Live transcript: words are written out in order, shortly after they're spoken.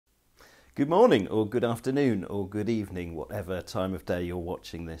Good morning or good afternoon or good evening, whatever time of day you're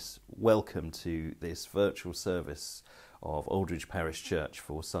watching this. Welcome to this virtual service of Aldridge Parish Church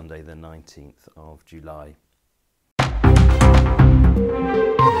for Sunday the 19th of July.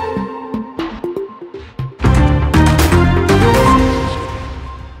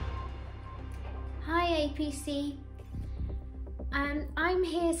 Hi APC. I'm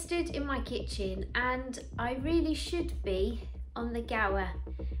here stood in my kitchen and I really should be on the Gower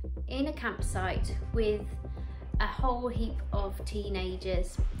in a campsite with a whole heap of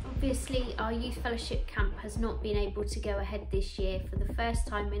teenagers. Obviously our youth fellowship camp has not been able to go ahead this year for the first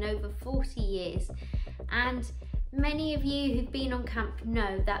time in over 40 years, and many of you who've been on camp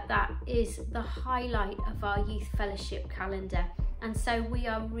know that that is the highlight of our youth fellowship calendar, and so we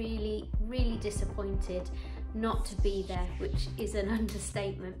are really disappointed not to be there, which is an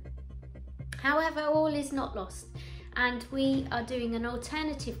understatement. However, all is not lost, and we are doing an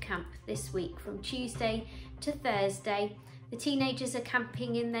alternative camp this week from Tuesday to Thursday. The teenagers are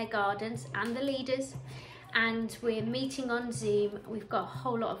camping in their gardens and the leaders, and we're meeting on Zoom. We've got a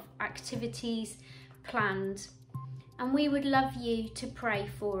whole lot of activities planned, and we would love you to pray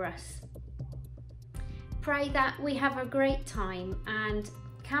for us. Pray that we have a great time, and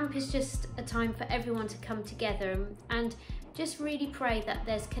camp is just a time for everyone to come together, and just really pray that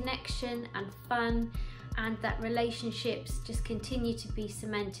there's connection and fun, and that relationships just continue to be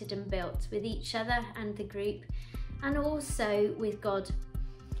cemented and built with each other and the group, and also with God.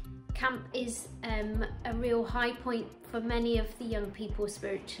 Camp is a real high point for many of the young people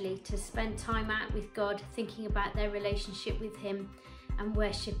spiritually, to spend time out with God, thinking about their relationship with Him and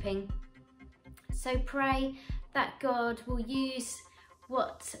worshipping. So pray that God will use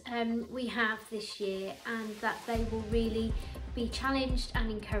what we have this year, and that they will really be challenged and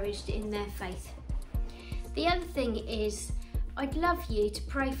encouraged in their faith. The other thing is, I'd love you to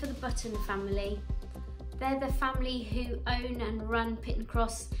pray for the Button family. They're the family who own and run Pitton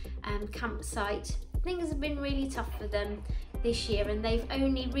Cross campsite. Things have been really tough for them this year, and they've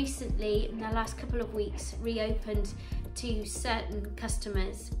only recently, in the last couple of weeks, reopened to certain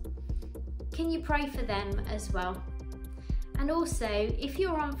customers. Can you pray for them as well? And also, if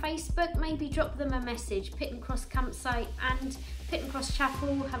you're on Facebook, maybe drop them a message. Pitton Cross Campsite and Pitton Cross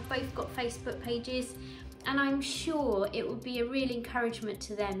Chapel have both got Facebook pages, and I'm sure it would be a real encouragement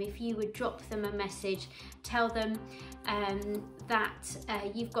to them if you would drop them a message. Tell them that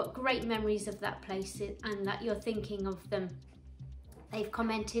you've got great memories of that place and that you're thinking of them. They've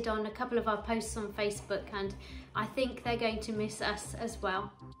commented on a couple of our posts on Facebook, and I think they're going to miss us as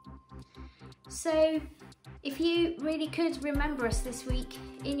well. So if you really could remember us this week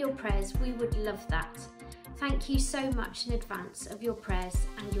in your prayers, we would love that. Thank you so much in advance of your prayers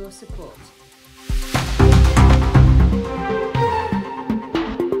and your support.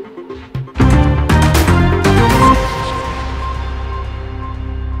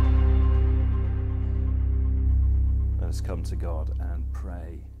 Let us come to God and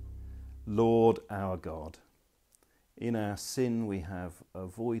pray. Lord our God, in our sin we have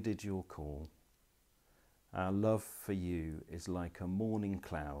avoided your call. Our love for you is like a morning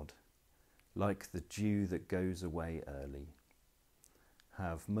cloud, like the dew that goes away early.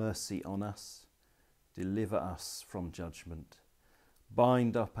 Have mercy on us, deliver us from judgment,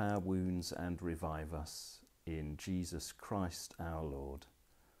 bind up our wounds and revive us, in Jesus Christ our Lord.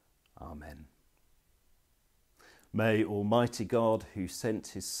 Amen. May Almighty God, who sent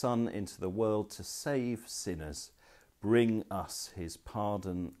his Son into the world to save sinners, bring us his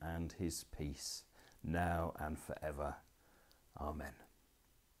pardon and his peace, now and forever. Amen.